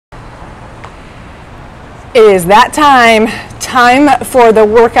It is that time for the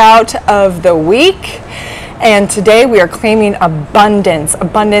workout of the week. And today we are claiming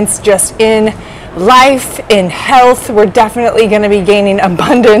abundance just in life, in health. We're definitely going to be gaining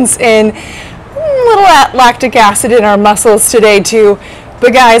abundance in a little lactic acid in our muscles today too.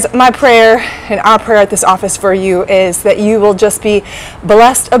 But guys, my prayer and our prayer at this office for you is that you will just be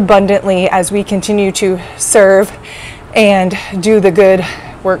blessed abundantly as we continue to serve and do the good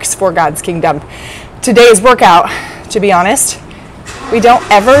works for God's kingdom. Today's workout, to be honest, we don't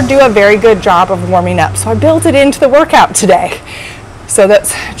ever do a very good job of warming up. So I built it into the workout today. So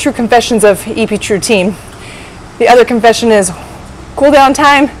that's true confessions of EP True Team. The other confession is cool down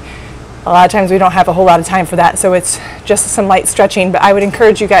time. A lot of times we don't have a whole lot of time for that, so it's just some light stretching. But I would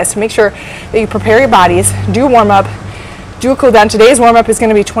encourage you guys to make sure that you prepare your bodies, do a warm up, do a cool down. Today's warm up is going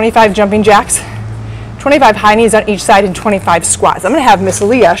to be 25 jumping jacks, 25 high knees on each side, and 25 squats. I'm going to have Miss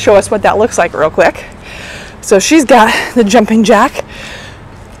Leah show us what that looks like real quick. So she's got the jumping jack.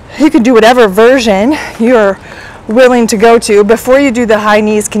 You can do whatever version you're willing to go to. Before you do the high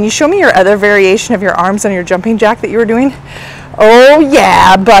knees, can you show me your other variation of your arms on your jumping jack that you were doing? Oh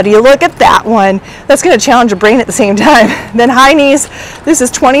yeah, buddy, look at that one. That's going to challenge your brain at the same time. Then high knees, this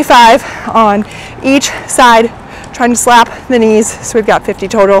is 25 on each side, trying to slap the knees. So we've got 50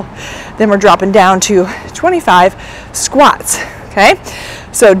 total. Then we're dropping down to 25 squats. Okay,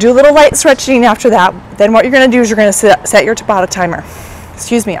 so do a little light stretching after that. Then what you're going to do is you're going to set your Tabata timer.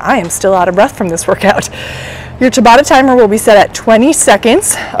 Excuse me, I am still out of breath from this workout. Your Tabata timer will be set at 20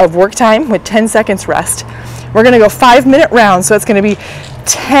 seconds of work time with 10 seconds rest. We're going to go 5-minute rounds, so it's going to be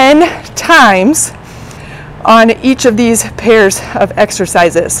 10 times on each of these pairs of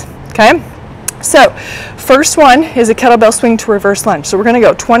exercises. Okay, so first one is a kettlebell swing to reverse lunge. So we're going to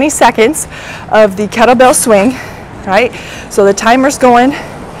go 20 seconds of the kettlebell swing. Right, so the timer's going,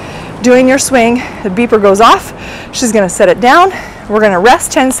 doing your swing, the beeper goes off, she's going to set it down, we're going to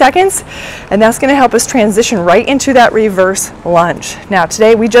rest 10 seconds, and that's going to help us transition right into that reverse lunge. Now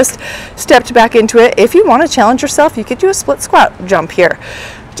today we just stepped back into it. If you want to challenge yourself, you could do a split squat jump here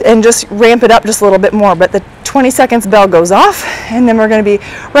and just ramp it up just a little bit more, but the 20 seconds bell goes off, and then we're going to be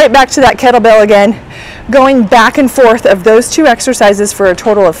right back to that kettlebell again, going back and forth of those two exercises for a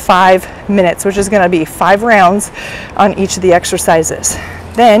total of 5 minutes, which is going to be 5 rounds on each of the exercises.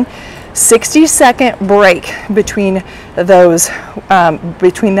 Then 60-second break between those,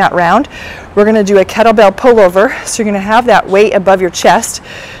 between that round. We're going to do a kettlebell pullover. So you're going to have that weight above your chest.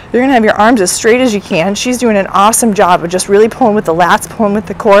 You're going to have your arms as straight as you can. She's doing an awesome job of just really pulling with the lats, pulling with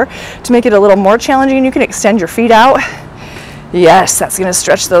the core to make it a little more challenging. You can extend your feet out. Yes, that's going to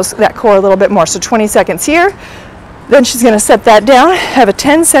stretch that core a little bit more. So 20 seconds here. Then she's going to set that down, have a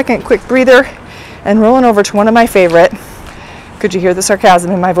 10-second quick breather, and rolling over to one of my favorite. Could you hear the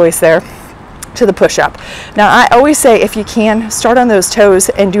sarcasm in my voice there? To the push-up. Now I always say if you can, start on those toes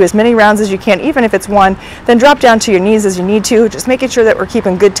and do as many rounds as you can, even if it's one, then drop down to your knees as you need to, just making sure that we're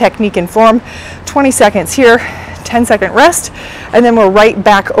keeping good technique and form. 20 seconds here, 10-second rest, and then we're right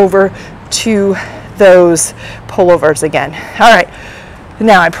back over to those pullovers again. All right,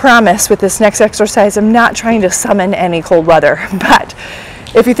 now I promise with this next exercise, I'm not trying to summon any cold weather, but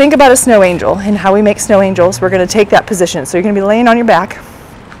if you think about a snow angel and how we make snow angels, we're going to take that position. So you're going to be laying on your back,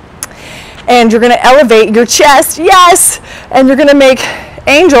 and you're going to elevate your chest, yes, and you're going to make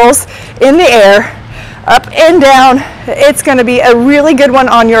angels in the air, up and down. It's going to be a really good one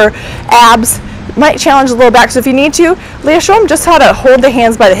on your abs. Might challenge the lower back, so if you need to, Leah, show them just how to hold the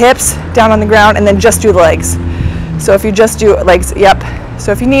hands by the hips down on the ground and then just do the legs. So if you just do legs, yep.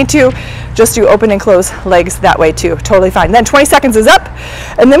 So if you need to, just do open and close legs that way too. Totally fine. Then 20 seconds is up,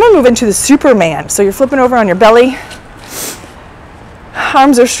 and then we'll move into the Superman. So you're flipping over on your belly.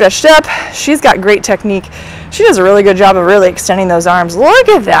 Arms are stretched up. She's got great technique. She does a really good job of really extending those arms. Look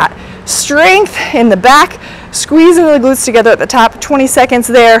at that. Strength in the back, squeezing the glutes together at the top. 20 seconds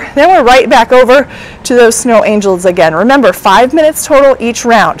there. Then we're right back over to those snow angels again. Remember, 5 minutes total each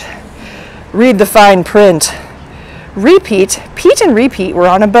round. Read the fine print. Repeat. Pete and Repeat were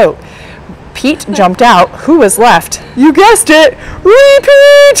on a boat. Pete jumped out. Who was left? You guessed it.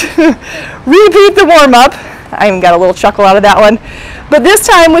 Repeat. Repeat the warm-up. I even got a little chuckle out of that one. But this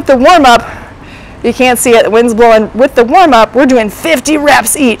time with the warm-up, you can't see it, the wind's blowing. With the warm-up, we're doing 50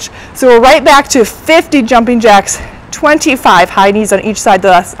 reps each. So we're right back to 50 jumping jacks, 25 high knees on each side,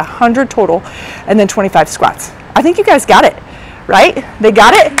 that's 100 total, and then 25 squats. I think you guys got it, right? They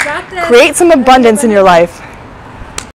got it? You got this. Create some abundance in your life.